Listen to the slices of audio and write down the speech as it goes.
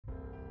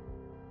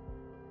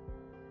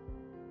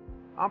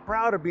I'm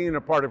proud of being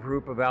a part of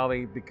Jurupa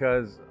Valley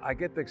because I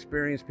get to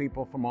experience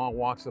people from all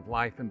walks of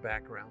life and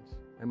backgrounds.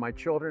 And my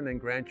children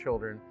and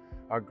grandchildren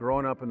are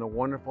growing up in a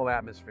wonderful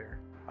atmosphere.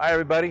 Hi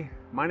everybody,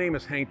 my name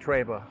is Hank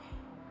Treba,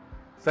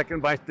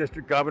 Second Vice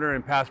District Governor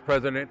and past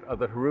President of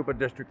the Jurupa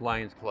District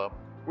Lions Club.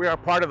 We are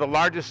part of the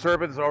largest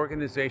service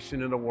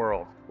organization in the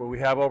world, where we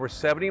have over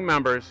 70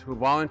 members who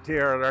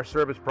volunteer at our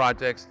service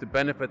projects to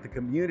benefit the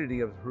community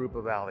of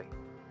Jurupa Valley.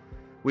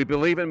 We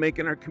believe in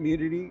making our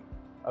community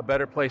a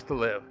better place to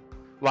live.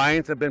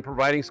 Lions have been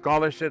providing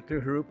scholarships to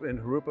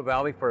Jurupa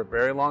Valley for a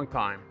very long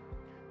time.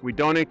 We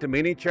donate to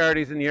many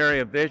charities in the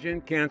area of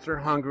vision, cancer,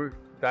 hunger,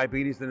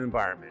 diabetes, and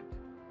environment.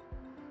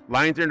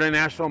 Lions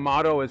International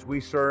motto is "We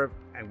serve,"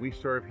 and we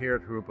serve here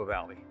at Jurupa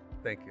Valley.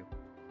 Thank you.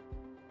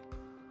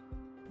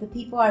 The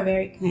people are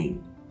very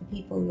kind. The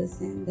people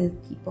listen. The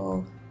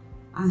people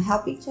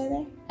help each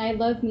other. I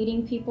love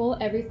meeting people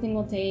every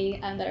single day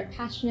that are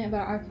passionate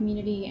about our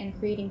community and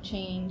creating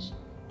change.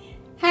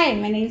 Hi,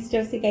 my name is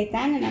Josie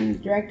Gaitan and I'm the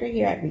director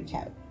here at Reach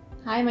Out.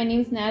 Hi, my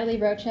name is Natalie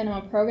Rocha and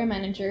I'm a program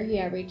manager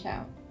here at Reach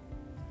Out.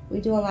 We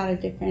do a lot of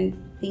different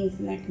things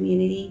in our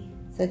community,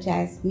 such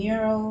as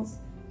murals,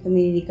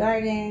 community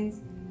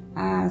gardens,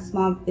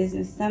 small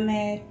business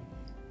summit.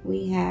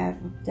 We have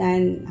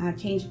done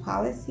change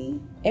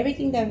policy.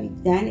 Everything that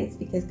we've done is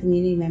because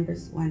community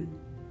members want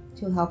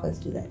to help us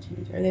do that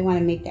change, or they want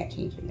to make that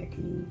change in their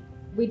community.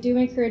 We do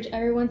encourage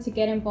everyone to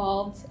get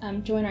involved,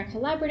 join our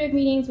collaborative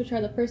meetings, which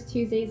are the first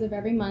Tuesdays of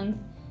every month,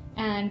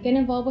 and get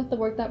involved with the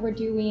work that we're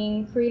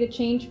doing, create a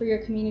change for your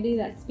community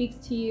that speaks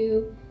to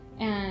you,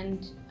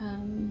 and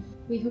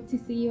we hope to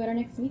see you at our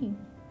next meeting.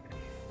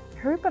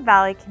 Jurupa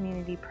Valley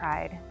Community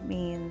Pride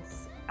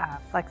means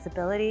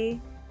flexibility,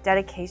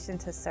 dedication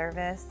to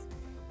service,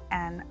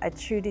 and a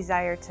true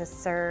desire to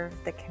serve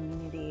the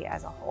community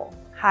as a whole.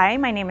 Hi,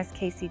 my name is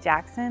Casey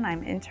Jackson.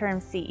 I'm interim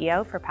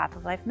CEO for Path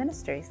of Life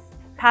Ministries.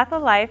 Path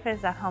of Life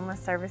is a homeless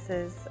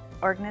services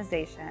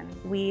organization.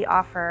 We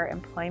offer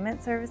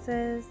employment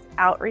services,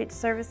 outreach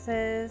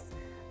services.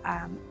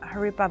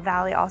 Jurupa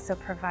Valley also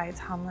provides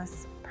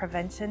homeless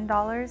prevention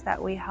dollars that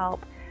we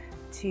help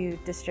to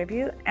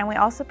distribute. And we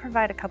also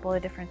provide a couple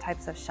of different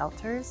types of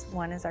shelters.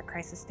 One is our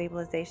crisis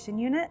stabilization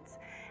units,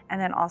 and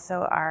then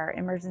also our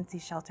emergency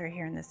shelter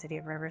here in the city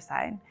of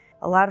Riverside.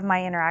 A lot of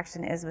my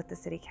interaction is with the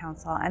city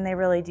council, and they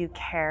really do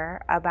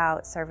care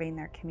about serving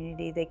their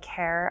community. They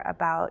care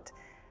about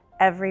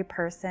every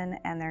person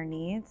and their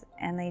needs,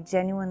 and they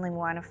genuinely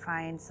want to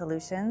find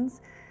solutions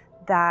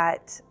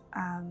that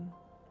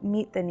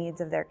meet the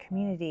needs of their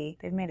community.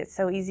 They've made it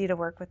so easy to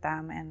work with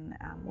them, and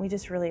we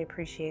just really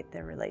appreciate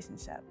the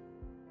relationship.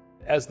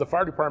 As the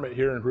fire department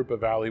here in Jurupa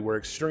Valley, we're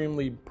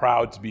extremely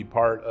proud to be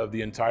part of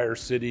the entire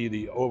city,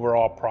 the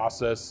overall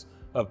process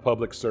of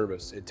public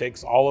service. It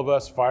takes all of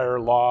us, fire,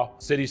 law,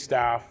 city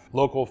staff,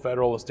 local,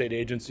 federal, and state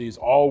agencies,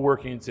 all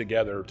working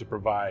together to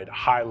provide a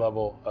high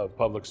level of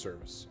public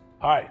service.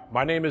 Hi,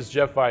 my name is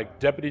Jeff Ike,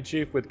 Deputy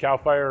Chief with CAL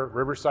FIRE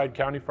Riverside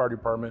County Fire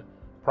Department,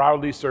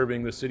 proudly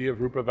serving the city of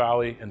Jurupa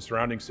Valley and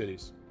surrounding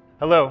cities.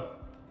 Hello,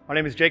 my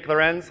name is Jake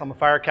Lorenz. I'm a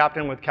fire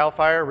captain with CAL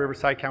FIRE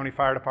Riverside County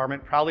Fire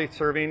Department, proudly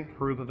serving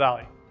Jurupa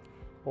Valley.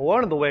 Well,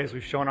 one of the ways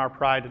we've shown our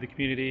pride to the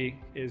community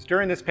is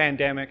during this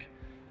pandemic,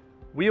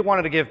 we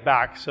wanted to give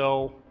back.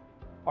 So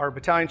our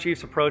battalion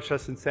chiefs approached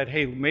us and said,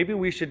 hey, maybe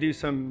we should do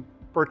some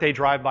birthday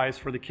drive-bys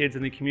for the kids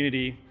in the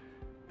community.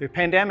 The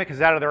pandemic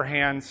is out of their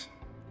hands.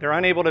 They're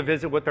unable to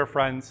visit with their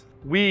friends.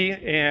 We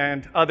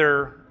and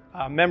other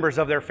members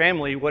of their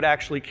family would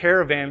actually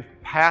caravan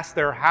past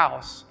their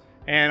house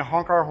and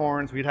honk our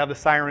horns. We'd have the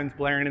sirens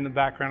blaring in the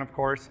background, of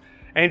course,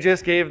 and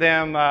just gave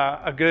them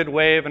a good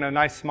wave and a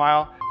nice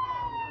smile.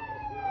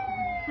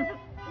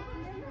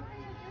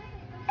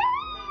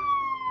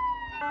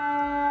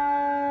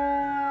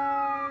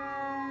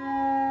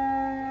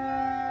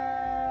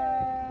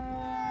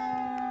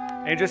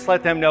 And just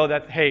let them know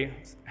that, hey,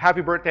 happy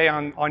birthday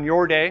on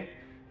your day,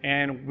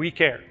 and we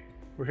care.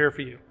 We're here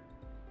for you.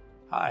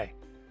 Hi,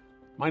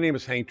 my name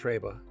is Hank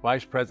Treba,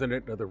 Vice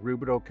President of the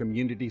Rubidoux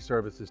Community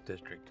Services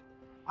District.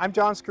 I'm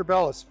John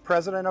Scribellis,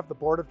 President of the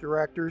Board of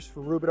Directors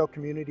for Rubidoux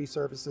Community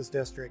Services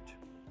District.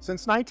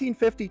 Since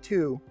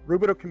 1952,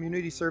 Rubidoux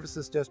Community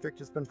Services District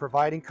has been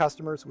providing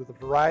customers with a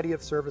variety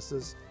of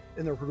services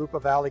in the Jurupa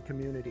Valley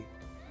community,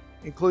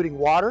 including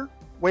water,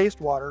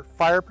 wastewater,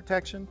 fire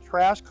protection,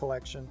 trash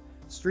collection,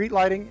 street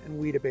lighting, and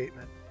weed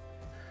abatement.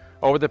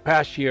 Over the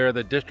past year,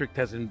 the district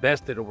has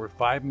invested over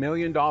 $5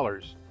 million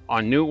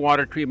on new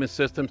water treatment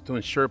systems to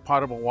ensure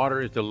potable water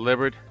is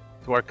delivered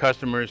to our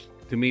customers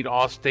to meet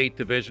all state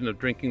Division of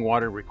Drinking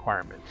Water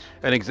requirements.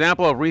 An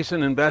example of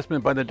recent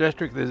investment by the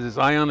district is this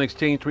Ion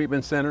Exchange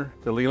Treatment Center,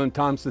 the Leland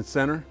Thompson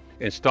Center,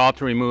 installed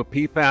to remove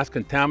PFAS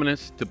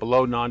contaminants to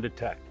below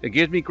non-detect. It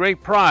gives me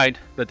great pride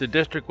that the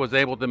district was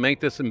able to make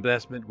this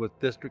investment with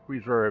district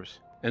reserves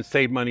and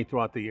save money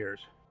throughout the years.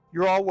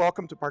 You're all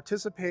welcome to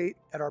participate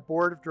at our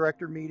Board of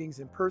Director meetings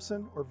in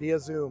person or via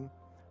Zoom,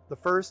 the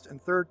first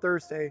and third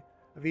Thursday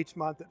of each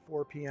month at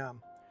 4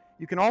 p.m.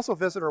 You can also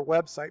visit our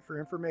website for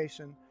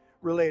information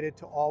related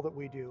to all that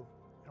we do.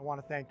 I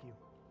want to thank you.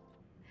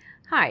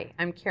 Hi,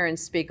 I'm Karen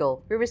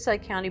Spiegel,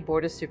 Riverside County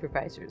Board of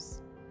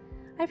Supervisors.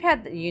 I've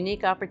had the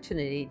unique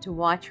opportunity to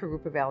watch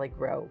Jurupa Valley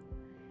grow.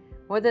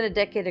 More than a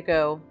decade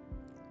ago,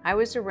 I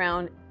was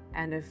around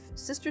in a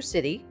sister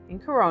city in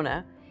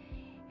Corona,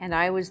 and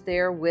I was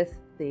there with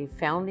the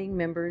founding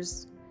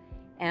members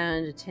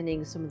and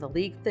attending some of the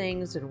league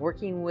things and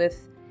working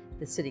with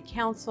the city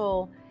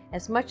council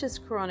as much as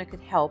Corona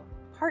could help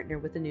partner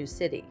with the new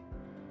city.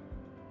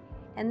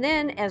 And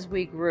then as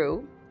we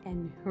grew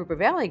and Jurupa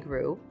Valley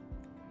grew,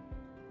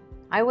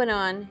 I went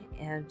on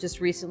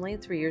just recently,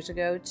 3 years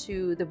ago,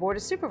 to the Board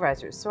of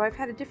Supervisors. So I've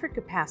had a different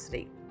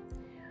capacity.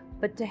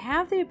 But to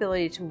have the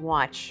ability to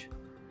watch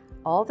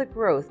all the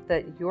growth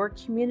that your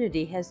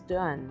community has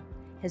done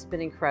has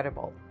been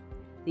incredible.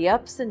 The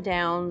ups and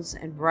downs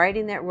and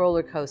riding that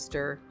roller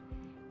coaster,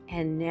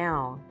 and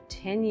now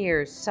 10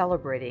 years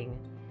celebrating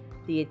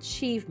the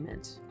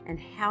achievement and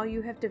how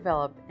you have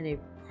developed in a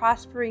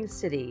prospering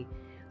city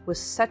with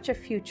such a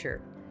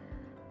future.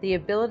 The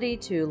ability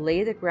to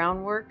lay the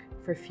groundwork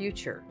for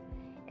future.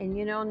 And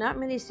you know, not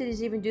many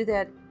cities even do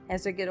that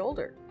as they get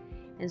older.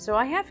 And so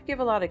I have to give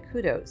a lot of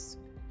kudos,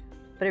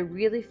 but it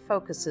really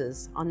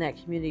focuses on that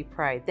community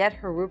pride,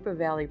 that Jurupa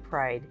Valley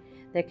pride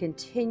that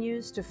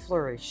continues to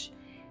flourish.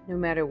 No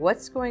matter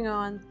what's going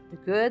on, the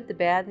good, the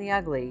bad, and the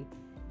ugly,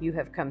 you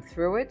have come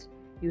through it,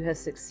 you have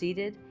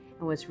succeeded,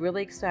 and what's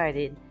really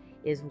exciting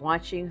is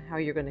watching how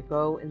you're going to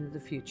go into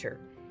the future.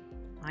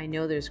 I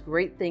know there's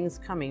great things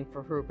coming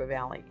for Jurupa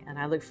Valley, and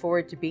I look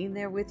forward to being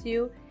there with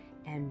you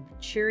and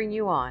cheering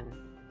you on.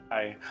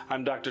 Hi,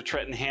 I'm Dr.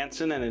 Trenton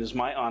Hansen, and it is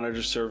my honor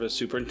to serve as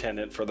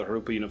superintendent for the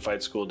Jurupa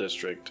Unified School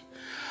District.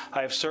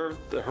 I have served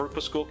the Jurupa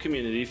school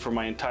community for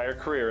my entire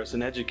career as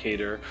an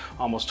educator,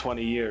 almost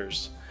 20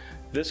 years.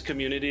 This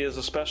community is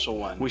a special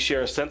one. We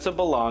share a sense of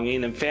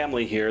belonging and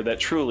family here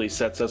that truly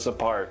sets us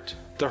apart.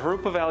 The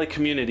Jurupa Valley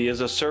community is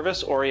a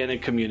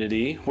service-oriented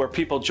community where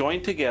people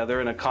join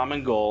together in a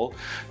common goal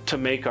to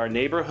make our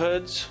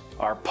neighborhoods,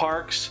 our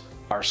parks,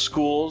 our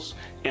schools,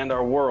 and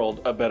our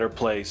world a better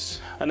place.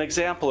 An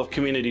example of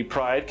community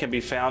pride can be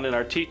found in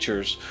our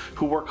teachers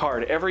who work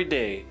hard every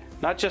day,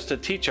 not just to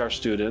teach our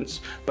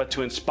students, but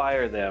to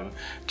inspire them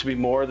to be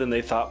more than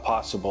they thought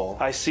possible.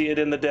 I see it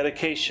in the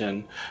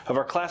dedication of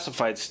our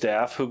classified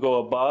staff who go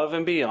above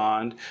and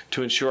beyond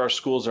to ensure our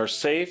schools are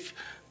safe,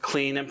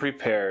 clean, and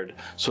prepared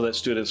so that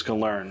students can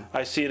learn.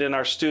 I see it in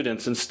our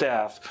students and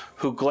staff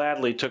who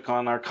gladly took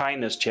on our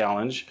kindness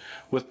challenge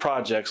with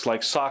projects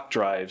like sock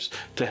drives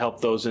to help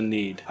those in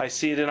need. I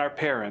see it in our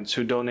parents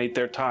who donate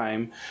their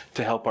time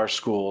to help our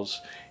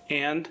schools.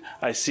 And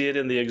I see it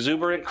in the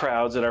exuberant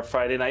crowds at our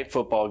Friday night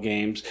football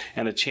games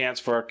and a chance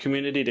for our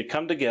community to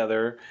come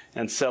together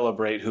and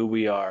celebrate who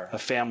we are. A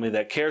family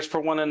that cares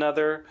for one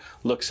another,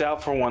 looks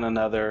out for one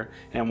another,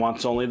 and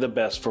wants only the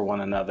best for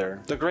one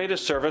another. The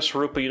greatest service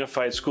Jurupa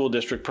Unified School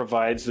District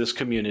provides this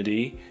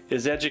community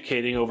is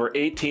educating over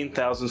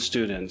 18,000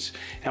 students,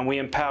 and we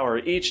empower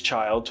each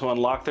child to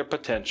unlock their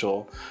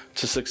potential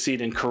to succeed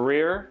in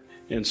career,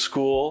 in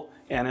school,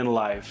 and in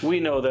life. We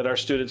know that our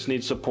students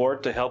need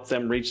support to help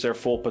them reach their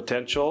full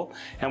potential,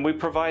 and we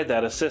provide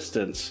that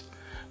assistance.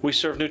 We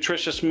serve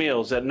nutritious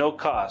meals at no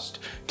cost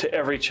to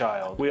every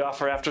child. We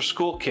offer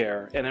after-school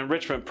care and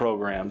enrichment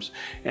programs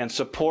and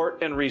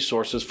support and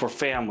resources for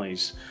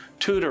families,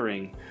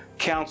 tutoring,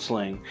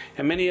 counseling,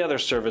 and many other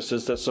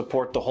services that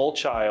support the whole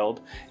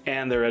child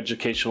and their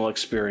educational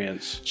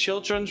experience.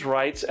 Children's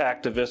rights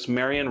activist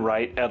Marian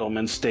Wright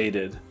Edelman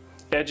stated,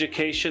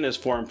 "Education is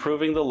for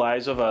improving the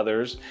lives of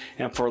others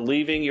and for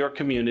leaving your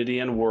community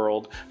and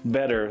world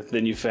better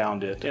than you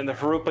found it." In the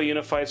Jurupa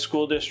Unified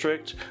School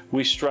District,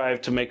 we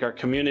strive to make our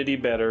community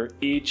better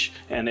each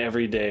and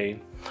every day.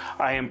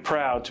 I am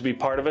proud to be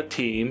part of a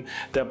team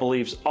that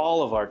believes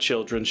all of our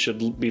children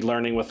should be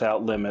learning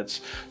without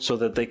limits so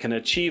that they can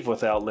achieve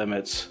without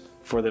limits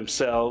for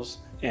themselves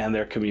and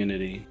their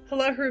community.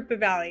 Hello Jurupa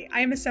Valley,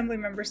 I am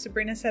Assemblymember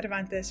Sabrina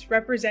Cervantes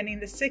representing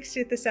the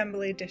 60th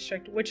Assembly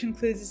District, which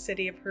includes the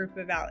city of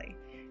Jurupa Valley.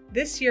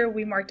 This year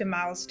we marked a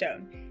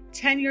milestone,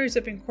 10 years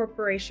of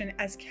incorporation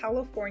as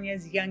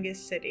California's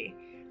youngest city.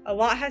 A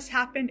lot has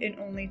happened in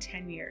only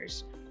 10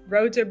 years.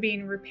 Roads are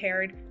being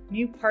repaired,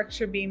 new parks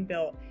are being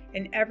built,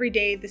 and every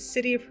day the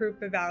city of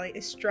Jurupa Valley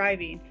is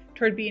striving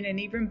toward being an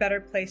even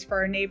better place for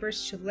our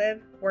neighbors to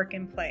live, work,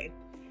 and play.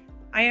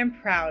 I am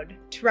proud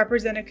to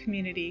represent a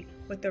community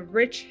with a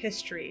rich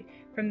history,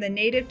 from the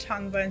native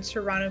Tongva and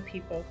Serrano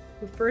people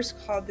who first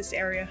called this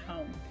area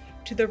home,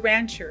 to the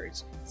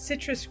ranchers,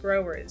 citrus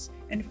growers,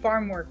 and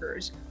farm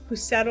workers who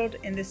settled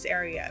in this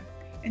area,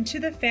 and to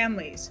the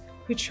families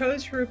who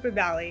chose Jurupa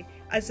Valley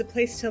as a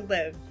place to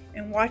live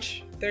and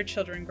watch their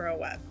children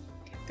grow up.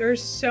 There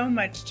is so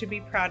much to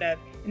be proud of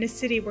in a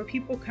city where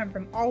people come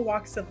from all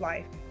walks of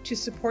life to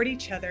support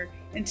each other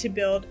and to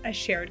build a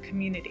shared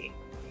community.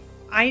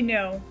 I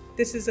know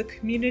this is a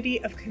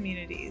community of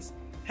communities,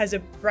 has a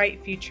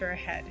bright future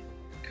ahead.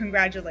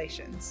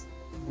 Congratulations.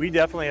 We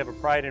definitely have a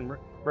pride in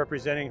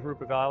representing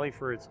Jurupa Valley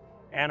for its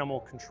animal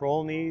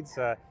control needs,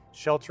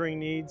 sheltering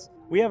needs.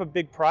 We have a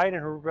big pride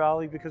in Jurupa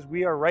Valley because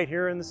we are right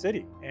here in the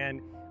city,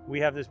 and we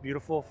have this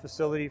beautiful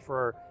facility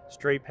for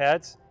stray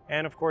pets,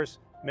 and of course,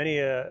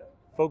 many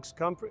folks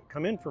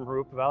come in from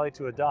Jurupa Valley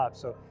to adopt.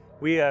 So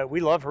we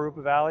love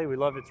Jurupa Valley, we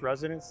love its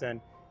residents, and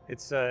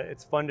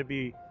it's fun to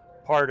be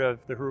part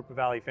of the Jurupa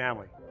Valley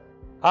family.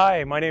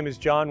 Hi, my name is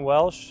John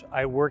Welsh.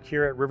 I work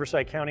here at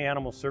Riverside County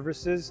Animal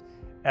Services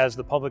as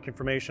the Public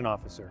Information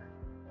Officer.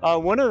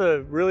 One of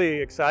the really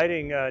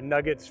exciting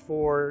nuggets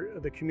for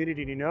the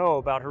community to know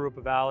about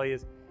Jurupa Valley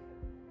is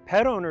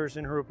pet owners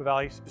in Jurupa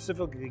Valley,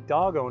 specifically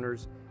dog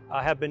owners,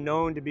 have been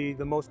known to be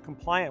the most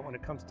compliant when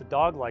it comes to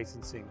dog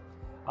licensing.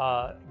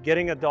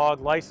 Getting a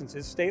dog license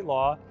is state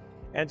law,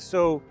 and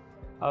so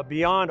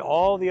beyond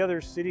all the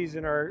other cities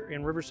in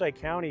Riverside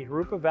County,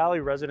 Jurupa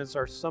Valley residents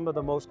are some of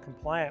the most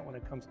compliant when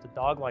it comes to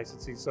dog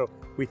licensing. So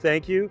we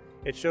thank you.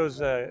 It shows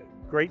a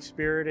great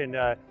spirit in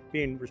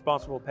being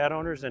responsible pet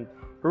owners, and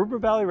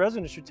Jurupa Valley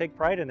residents should take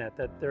pride in that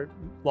there are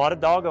a lot of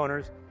dog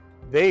owners,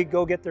 they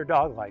go get their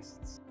dog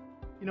license.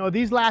 You know,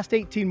 these last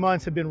 18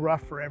 months have been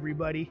rough for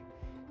everybody.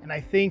 And I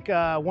think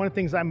one of the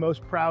things I'm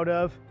most proud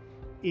of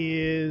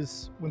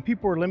is when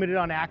people were limited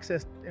on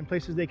access and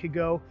places they could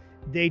go,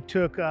 they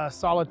took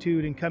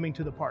solitude in coming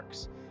to the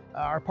parks.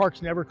 Our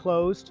parks never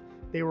closed.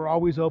 They were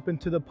always open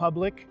to the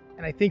public.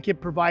 And I think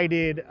it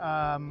provided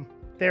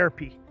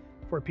therapy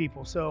for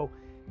people. So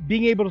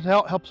being able to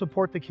help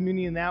support the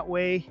community in that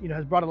way, you know,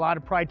 has brought a lot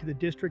of pride to the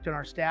district and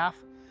our staff.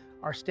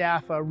 Our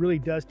staff really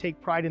does take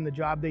pride in the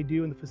job they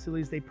do and the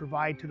facilities they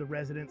provide to the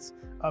residents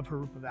of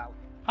Jurupa Valley.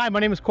 Hi, my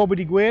name is Colby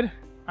DeGuid.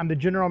 I'm the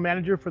General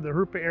Manager for the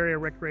Jurupa Area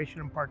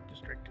Recreation and Park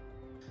District.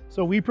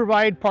 So we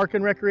provide park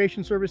and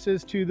recreation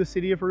services to the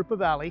city of Jurupa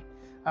Valley.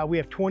 We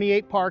have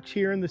 28 parks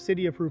here in the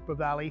city of Jurupa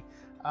Valley,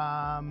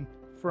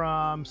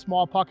 from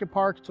small pocket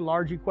parks to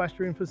large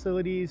equestrian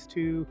facilities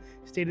to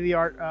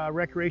state-of-the-art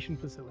recreation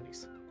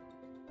facilities.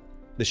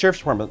 The Sheriff's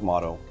Department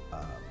motto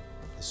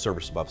is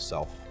service above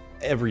self.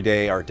 Every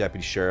day our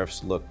deputy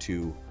sheriffs look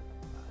to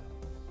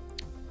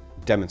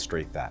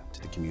demonstrate that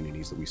to the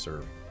communities that we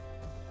serve.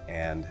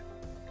 And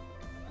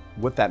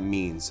what that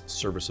means,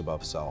 service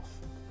above self,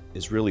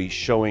 is really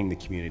showing the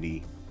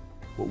community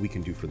what we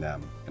can do for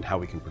them and how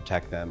we can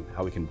protect them,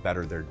 how we can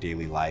better their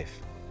daily life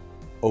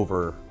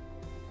over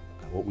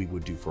what we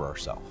would do for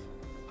ourselves.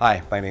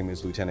 Hi, my name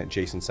is Lieutenant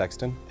Jason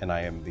Sexton, and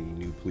I am the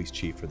new police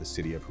chief for the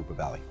city of Jurupa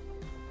Valley.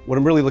 What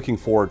I'm really looking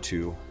forward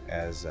to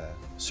as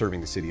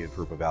serving the city of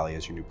Jurupa Valley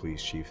as your new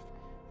police chief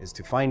is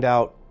to find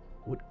out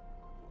what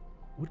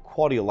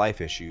quality of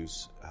life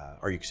issues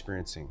are you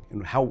experiencing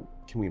and how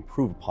can we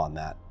improve upon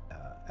that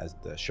as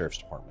the Sheriff's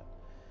Department.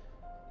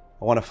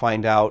 I want to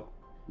find out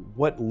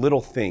what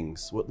little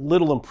things, what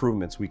little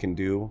improvements we can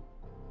do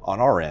on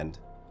our end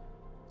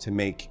to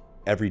make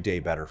every day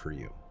better for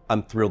you.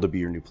 I'm thrilled to be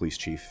your new police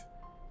chief,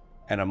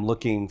 and I'm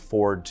looking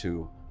forward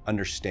to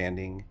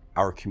understanding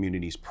our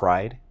community's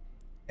pride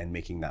and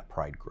making that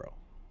pride grow.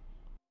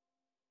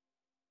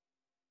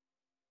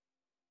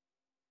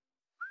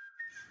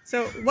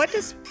 So what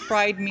does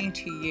pride mean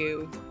to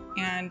you,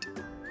 and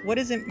what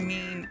does it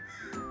mean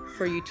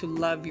for you to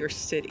love your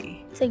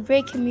city? It's a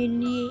great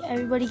community.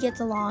 Everybody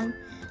gets along.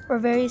 We're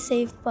very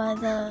safe by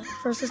the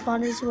first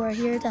responders who are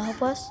here to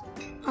help us.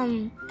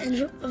 In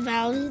Jurupa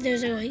Valley,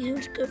 there's a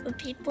huge group of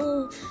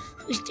people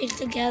who stick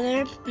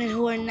together and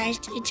who are nice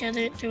to each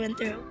other through and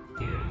through.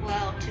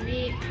 Well, to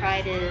me,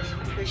 pride is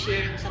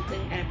appreciating something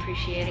and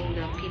appreciating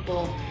the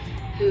people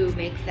who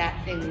make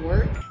that thing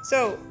work.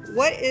 So,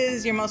 what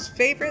is your most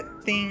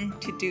favorite thing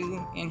to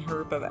do in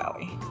Jurupa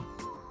Valley?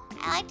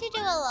 I like to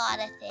do a lot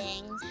of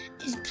things.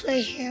 Is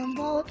play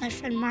handball with my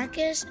friend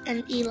Marcus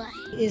and Eli.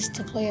 Is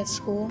to play at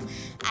school.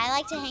 I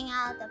like to hang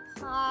out at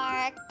the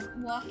park.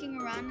 Walking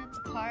around at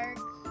the park.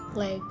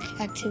 Like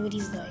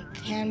activities like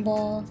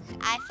handball.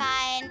 I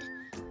find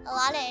a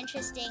lot of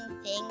interesting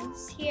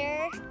things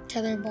here.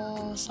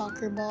 Tetherball,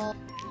 soccer ball.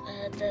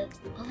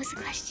 What was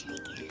the question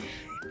again?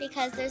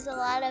 Because there's a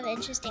lot of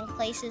interesting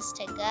places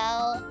to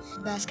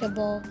go.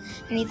 Basketball,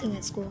 anything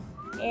at school.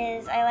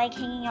 I like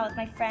hanging out with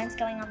my friends,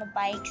 going on the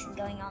bikes and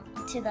going on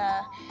to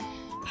the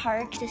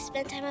park to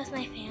spend time with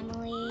my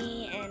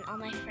family and all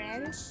my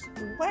friends.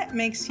 What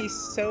makes you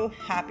so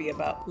happy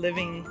about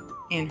living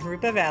in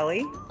Jurupa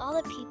Valley? All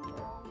the people.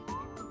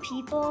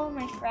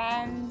 My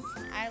friends.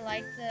 I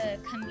like the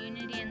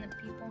community and the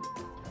people.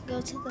 Go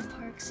to the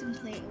parks and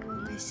play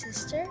with my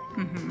sister.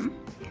 Mm-hmm.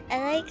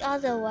 I like all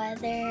the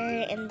weather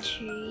and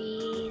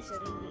trees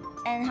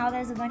and how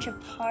there's a bunch of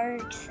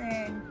parks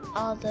and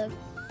all the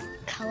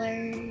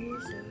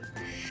colors.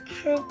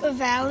 Jurupa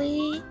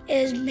Valley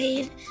is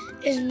made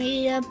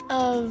up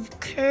of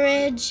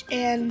courage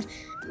and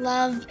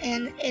love,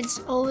 and it's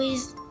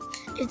always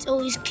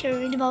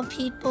caring about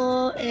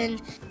people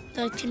and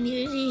the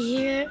community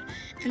here,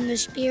 and the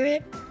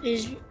spirit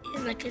is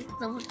like a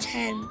level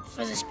 10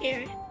 for the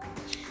spirit.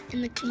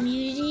 In the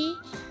community,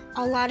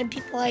 a lot of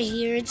people are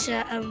here in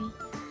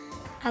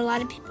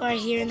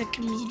the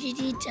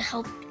community to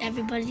help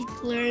everybody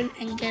learn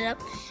and get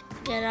up,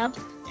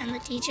 and the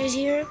teachers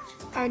here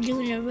are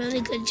doing a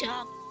really good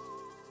job.